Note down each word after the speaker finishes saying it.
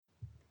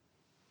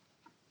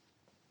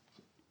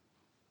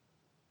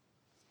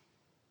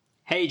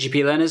Hey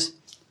GP learners,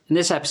 in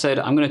this episode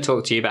I'm going to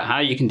talk to you about how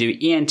you can do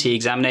ENT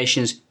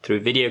examinations through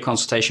video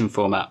consultation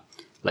format.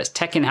 Let's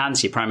tech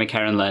enhance your primary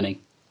care and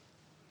learning.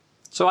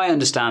 So I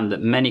understand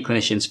that many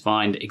clinicians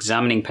find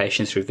examining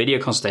patients through video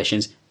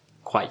consultations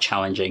quite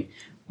challenging.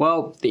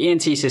 Well, the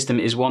ENT system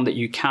is one that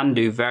you can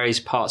do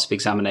various parts of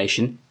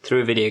examination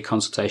through a video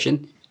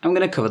consultation. I'm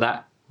going to cover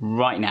that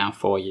right now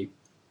for you.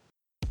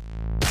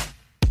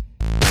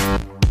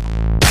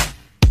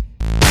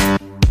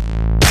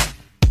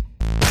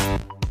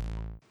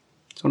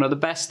 So one of the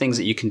best things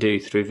that you can do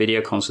through video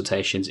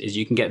consultations is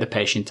you can get the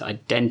patient to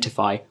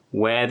identify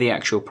where the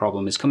actual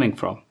problem is coming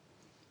from.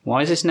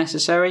 Why is this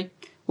necessary?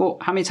 Well,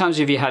 how many times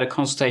have you had a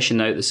consultation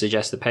note that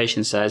suggests the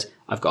patient says,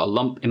 "I've got a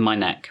lump in my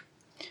neck"?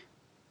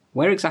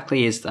 Where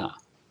exactly is that?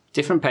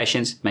 Different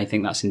patients may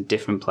think that's in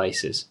different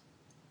places.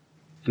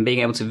 And being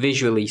able to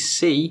visually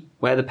see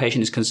where the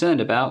patient is concerned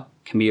about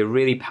can be a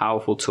really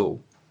powerful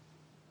tool.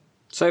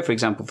 So for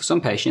example, for some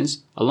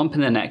patients, a lump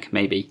in the neck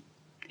may be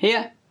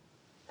here,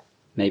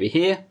 maybe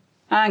here,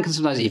 and can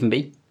sometimes even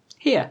be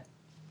here.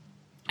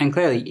 And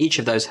clearly each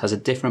of those has a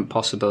different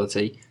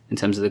possibility in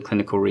terms of the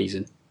clinical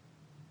reason.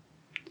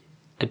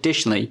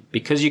 Additionally,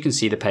 because you can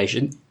see the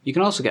patient, you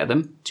can also get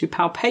them to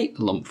palpate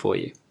the lump for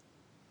you.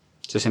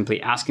 So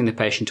simply asking the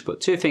patient to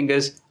put two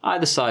fingers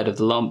either side of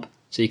the lump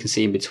so you can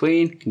see in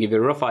between, can give you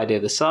a rough idea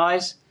of the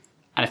size.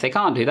 And if they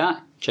can't do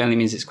that, generally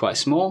means it's quite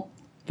small.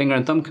 Finger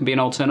and thumb can be an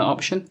alternate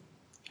option.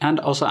 And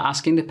also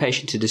asking the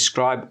patient to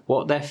describe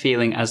what they're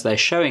feeling as they're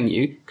showing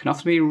you can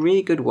often be a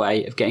really good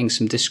way of getting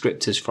some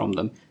descriptors from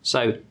them.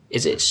 So,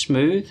 is it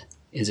smooth?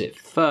 Is it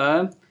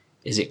firm?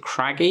 Is it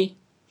craggy?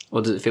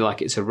 Or does it feel like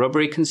it's a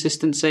rubbery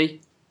consistency?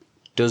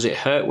 Does it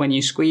hurt when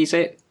you squeeze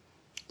it?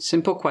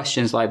 Simple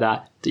questions like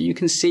that you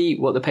can see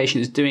what the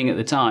patient is doing at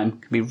the time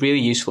can be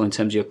really useful in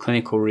terms of your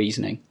clinical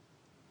reasoning.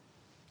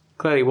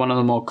 Clearly, one of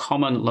the more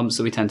common lumps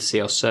that we tend to see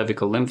are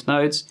cervical lymph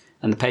nodes,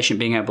 and the patient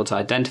being able to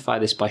identify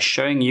this by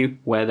showing you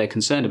where they're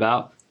concerned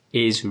about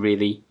is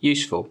really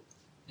useful.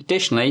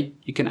 Additionally,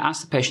 you can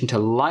ask the patient to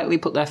lightly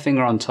put their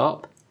finger on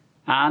top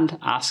and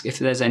ask if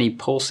there's any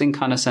pulsing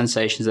kind of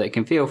sensations that they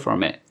can feel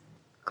from it.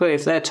 Clearly,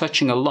 if they're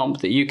touching a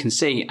lump that you can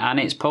see and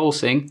it's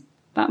pulsing,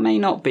 that may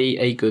not be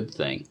a good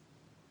thing.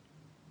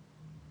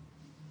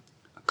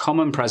 A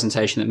common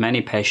presentation that many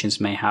patients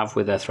may have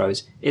with their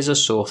throats is a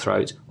sore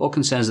throat or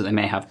concerns that they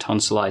may have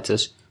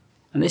tonsillitis.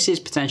 And this is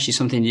potentially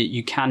something that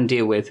you can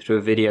deal with through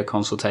a video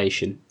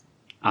consultation.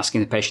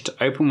 Asking the patient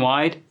to open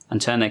wide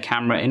and turn their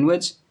camera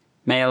inwards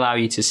may allow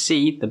you to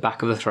see the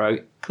back of the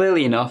throat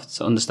clearly enough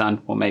to understand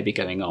what may be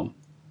going on.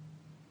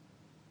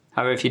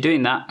 However, if you're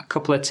doing that, a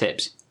couple of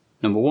tips.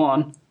 Number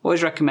one,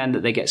 always recommend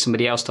that they get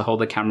somebody else to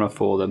hold the camera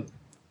for them.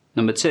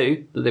 Number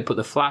two, that they put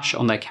the flash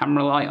on their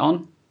camera light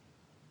on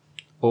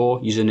or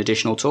use an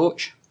additional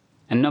torch.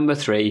 And number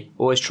three,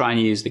 always try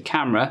and use the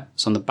camera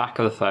that's on the back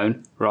of the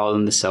phone rather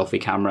than the selfie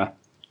camera.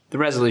 The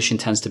resolution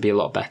tends to be a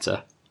lot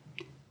better.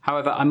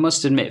 However, I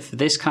must admit for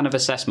this kind of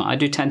assessment, I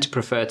do tend to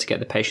prefer to get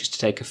the patients to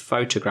take a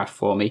photograph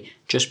for me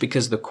just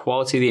because the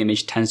quality of the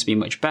image tends to be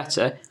much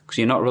better because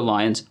you're not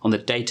reliant on the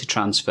data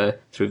transfer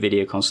through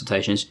video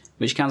consultations,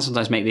 which can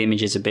sometimes make the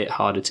images a bit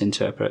harder to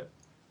interpret.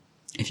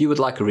 If you would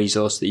like a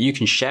resource that you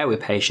can share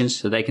with patients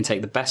so they can take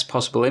the best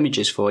possible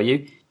images for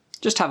you,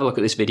 just have a look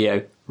at this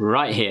video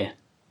right here.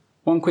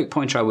 One quick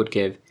pointer I would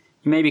give,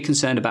 you may be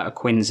concerned about a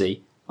quinsy.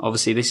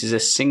 Obviously this is a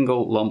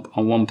single lump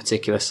on one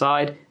particular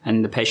side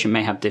and the patient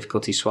may have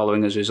difficulty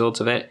swallowing as a result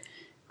of it.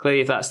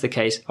 Clearly if that's the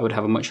case, I would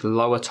have a much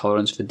lower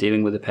tolerance for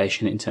dealing with the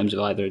patient in terms of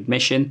either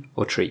admission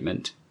or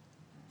treatment.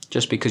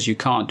 Just because you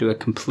can't do a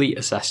complete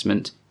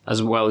assessment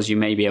as well as you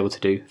may be able to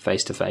do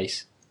face to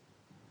face.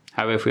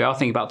 However, if we are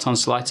thinking about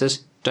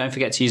tonsillitis, don't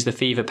forget to use the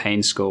fever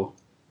pain score.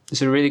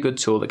 It's a really good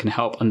tool that can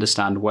help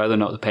understand whether or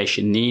not the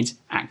patient needs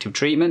active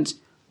treatment,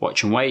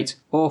 watch and wait,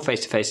 or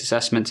face-to-face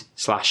assessment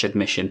 /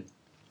 admission.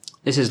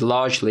 This has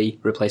largely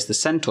replaced the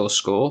Centaur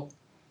score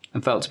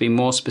and felt to be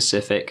more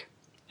specific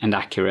and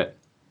accurate.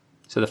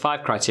 So the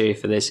 5 criteria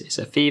for this is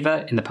a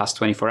fever in the past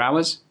 24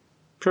 hours,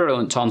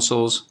 purulent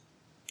tonsils,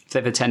 if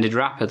they've attended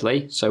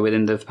rapidly, so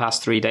within the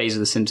past 3 days of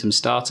the symptoms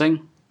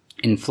starting,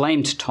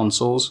 inflamed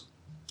tonsils,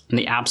 and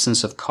the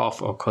absence of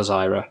cough or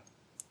causaira.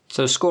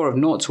 So a score of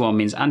 0 to 1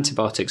 means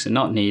antibiotics are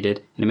not needed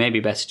and it may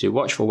be better to do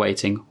watchful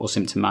waiting or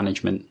symptom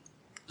management.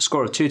 A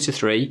score of 2 to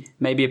 3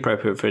 may be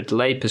appropriate for a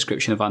delayed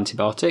prescription of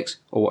antibiotics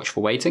or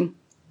watchful waiting,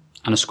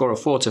 and a score of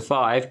 4 to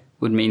 5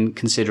 would mean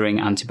considering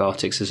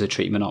antibiotics as a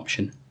treatment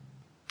option.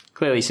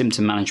 Clearly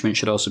symptom management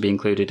should also be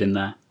included in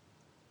there.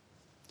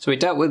 So we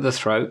dealt with the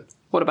throat,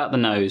 what about the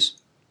nose?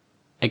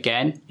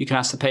 Again, you can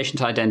ask the patient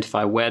to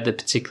identify where the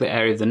particular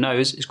area of the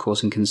nose is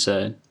causing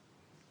concern.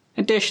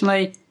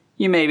 Additionally,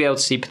 you may be able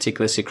to see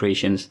particular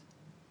secretions.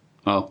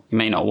 Well, you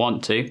may not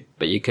want to,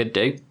 but you could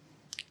do.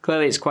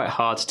 Clearly it's quite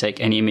hard to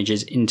take any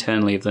images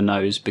internally of the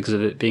nose because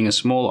of it being a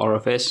small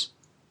orifice,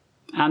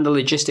 and the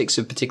logistics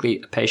of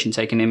particularly a patient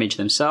taking an image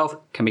themselves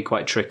can be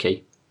quite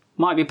tricky.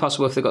 Might be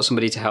possible if they've got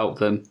somebody to help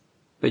them,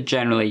 but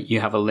generally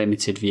you have a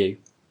limited view.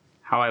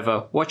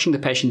 However, watching the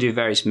patient do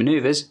various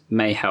manoeuvres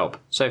may help.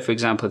 So for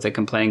example, if they're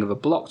complaining of a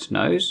blocked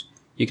nose,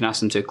 you can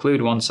ask them to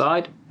occlude one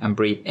side and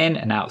breathe in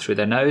and out through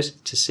their nose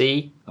to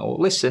see or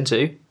listen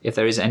to if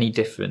there is any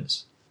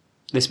difference.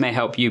 This may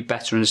help you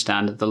better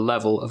understand the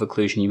level of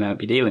occlusion you might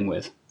be dealing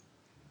with.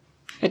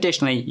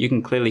 Additionally, you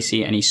can clearly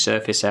see any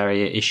surface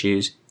area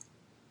issues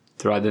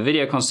through either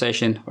video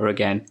consultation or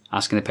again,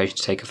 asking the patient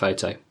to take a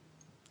photo.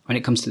 When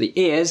it comes to the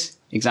ears,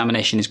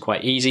 examination is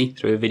quite easy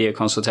through a video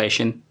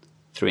consultation,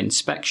 through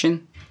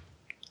inspection.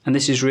 And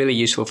this is really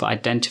useful for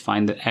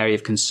identifying the area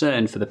of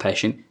concern for the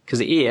patient because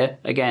the ear,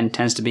 again,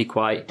 tends to be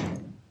quite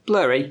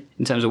blurry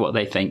in terms of what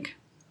they think.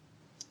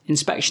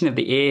 Inspection of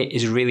the ear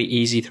is really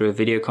easy through a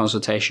video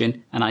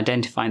consultation, and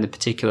identifying the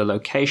particular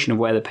location of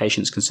where the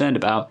patient's concerned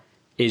about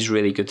is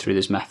really good through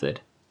this method.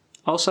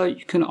 Also,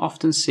 you can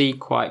often see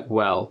quite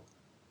well.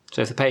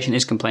 So if the patient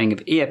is complaining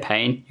of ear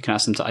pain, you can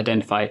ask them to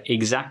identify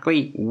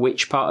exactly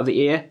which part of the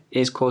ear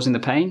is causing the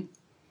pain.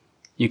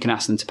 You can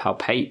ask them to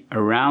palpate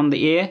around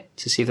the ear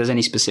to see if there's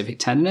any specific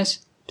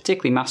tenderness,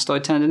 particularly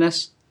mastoid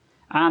tenderness.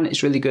 And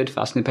it's really good for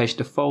asking the patient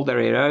to fold their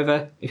ear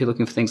over if you're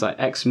looking for things like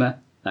eczema,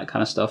 that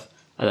kind of stuff,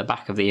 at the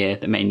back of the ear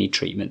that may need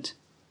treatment.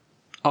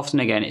 Often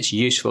again, it's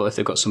useful if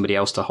they've got somebody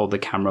else to hold the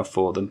camera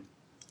for them.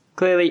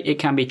 Clearly, it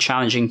can be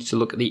challenging to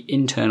look at the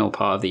internal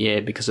part of the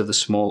ear because of the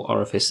small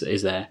orifice that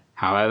is there.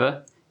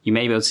 However, you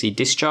may be able to see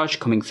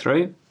discharge coming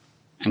through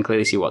and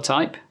clearly see what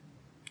type.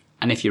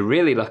 And if you're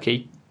really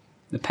lucky,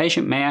 the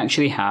patient may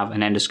actually have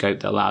an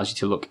endoscope that allows you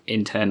to look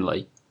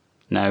internally.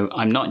 No,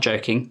 I'm not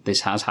joking,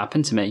 this has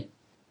happened to me.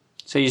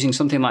 So using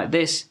something like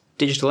this,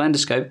 digital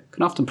endoscope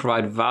can often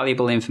provide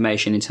valuable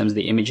information in terms of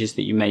the images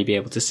that you may be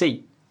able to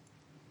see.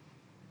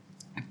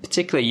 A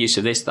particular use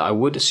of this that I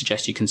would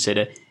suggest you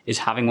consider is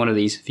having one of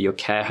these for your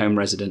care home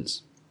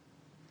residents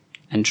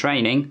and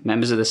training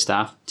members of the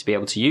staff to be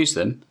able to use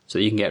them so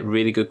that you can get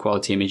really good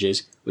quality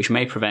images, which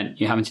may prevent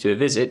you having to do a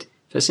visit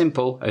for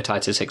simple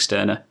otitis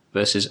externa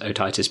versus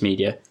otitis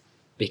media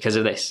because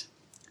of this.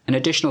 An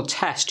additional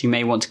test you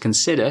may want to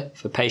consider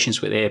for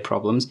patients with ear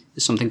problems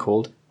is something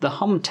called the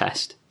hum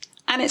test.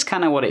 And it's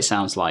kind of what it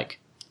sounds like.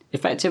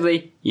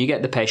 Effectively, you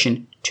get the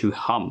patient to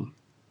hum.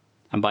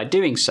 And by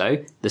doing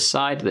so, the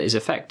side that is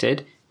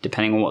affected,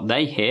 depending on what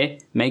they hear,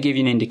 may give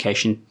you an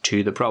indication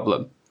to the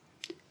problem.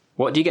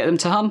 What do you get them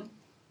to hum?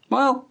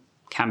 Well,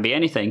 can be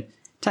anything.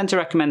 Tend to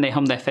recommend they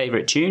hum their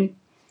favourite tune.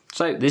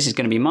 So this is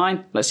going to be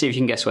mine. Let's see if you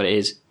can guess what it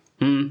is.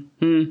 If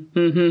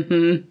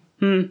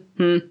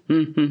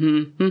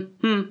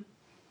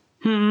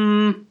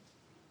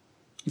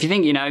you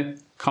think you know,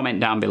 comment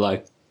down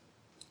below.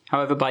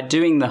 However, by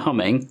doing the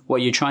humming,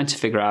 what you're trying to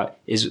figure out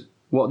is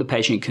what the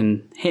patient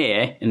can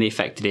hear in the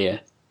affected ear.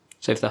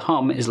 So if the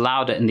hum is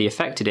louder in the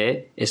affected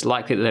ear, it's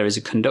likely that there is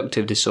a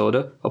conductive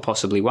disorder or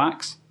possibly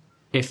wax.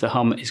 If the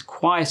hum is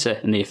quieter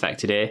in the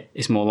affected ear,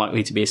 it's more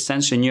likely to be a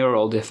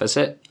sensorineural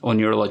deficit or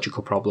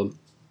neurological problem.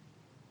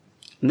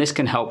 And this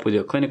can help with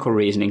your clinical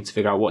reasoning to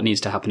figure out what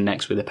needs to happen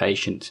next with the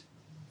patient.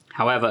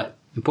 However,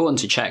 important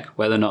to check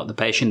whether or not the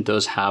patient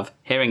does have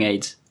hearing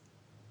aids.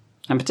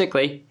 And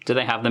particularly, do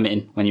they have them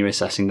in when you're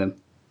assessing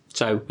them?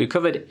 So we've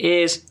covered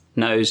ears,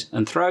 nose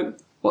and throat.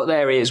 What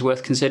area is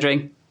worth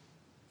considering?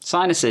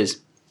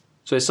 Sinuses.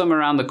 So with summer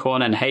around the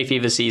corner and hay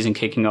fever season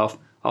kicking off,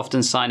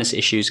 often sinus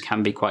issues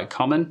can be quite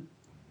common.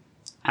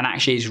 And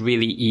actually it's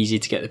really easy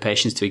to get the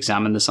patients to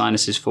examine the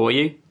sinuses for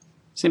you.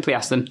 Simply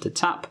ask them to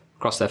tap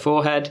across their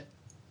forehead,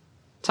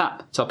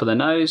 tap top of their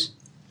nose,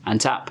 and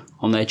tap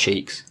on their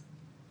cheeks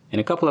in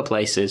a couple of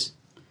places.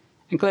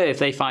 And clearly if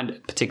they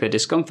find particular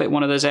discomfort in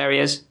one of those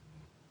areas,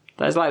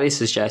 that is likely to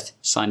suggest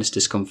sinus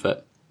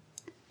discomfort.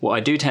 What I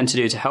do tend to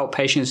do to help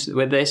patients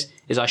with this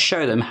is I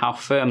show them how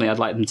firmly I'd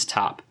like them to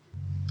tap.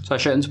 So I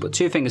show them to put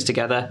two fingers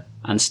together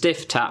and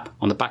stiff tap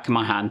on the back of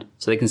my hand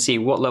so they can see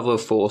what level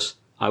of force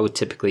I would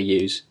typically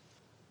use.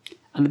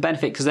 And the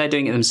benefit, because they're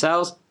doing it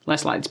themselves,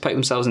 less likely to poke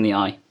themselves in the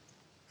eye.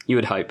 You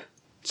would hope.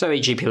 So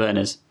EGP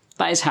learners,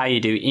 that is how you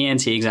do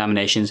ENT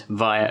examinations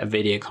via a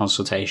video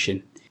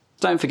consultation.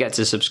 Don't forget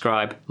to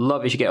subscribe.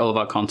 Love if you get all of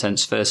our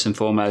contents first and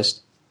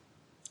foremost.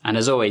 And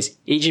as always,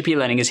 EGP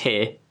Learning is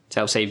here to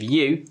help save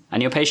you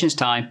and your patients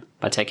time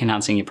by tech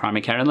enhancing your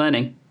primary care and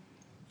learning.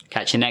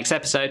 Catch you next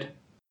episode.